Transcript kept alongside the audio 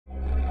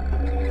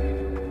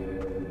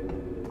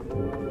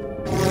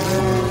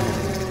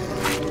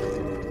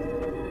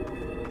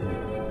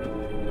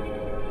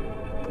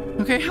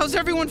Okay, how's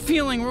everyone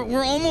feeling?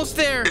 We're almost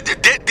there.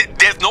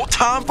 There's no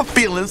time for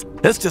feelings.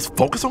 Let's just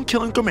focus on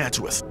killing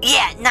Garmantuous.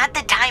 Yeah, not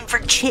the time for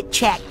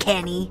chit-chat,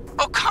 Kenny.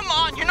 Oh, come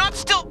on, you're not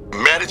still...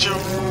 Mad at you?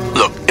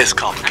 Look, it's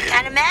complicated.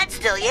 Kinda mad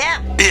still,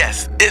 yeah.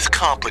 Yes, it's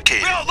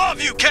complicated. We all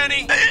love you,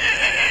 Kenny.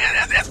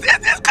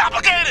 It's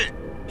complicated.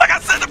 Like I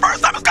said the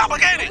first time, it's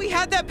complicated. We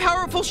had that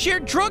powerful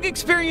shared drug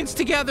experience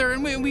together,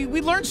 and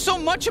we learned so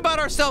much about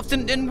ourselves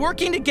and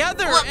working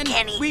together. Look, and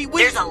Kenny,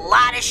 there's a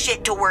lot of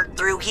shit to work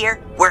through here.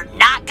 We're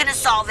not gonna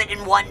solve it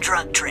in one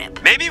drug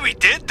trip. Maybe we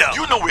did, though.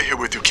 You know we're here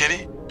with you,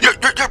 Kenny. You're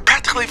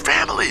practically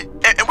family,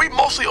 and we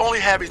mostly only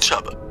have each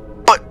other.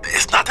 But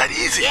it's not that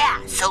easy.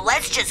 Yeah, so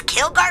let's just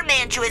kill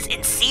Garmantuous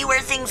and see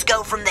where things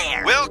go from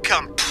there. We'll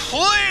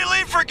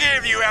completely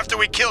forgive you after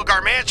we kill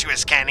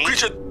Garmantuous, Kenny.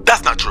 Creature,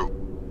 that's not true.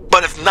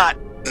 But it's not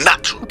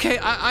true. Okay,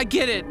 I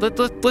get it.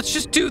 Let's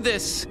just do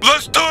this.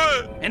 Let's do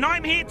it. And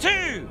I'm here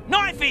too,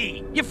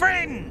 Knifey, your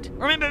friend.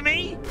 Remember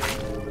me?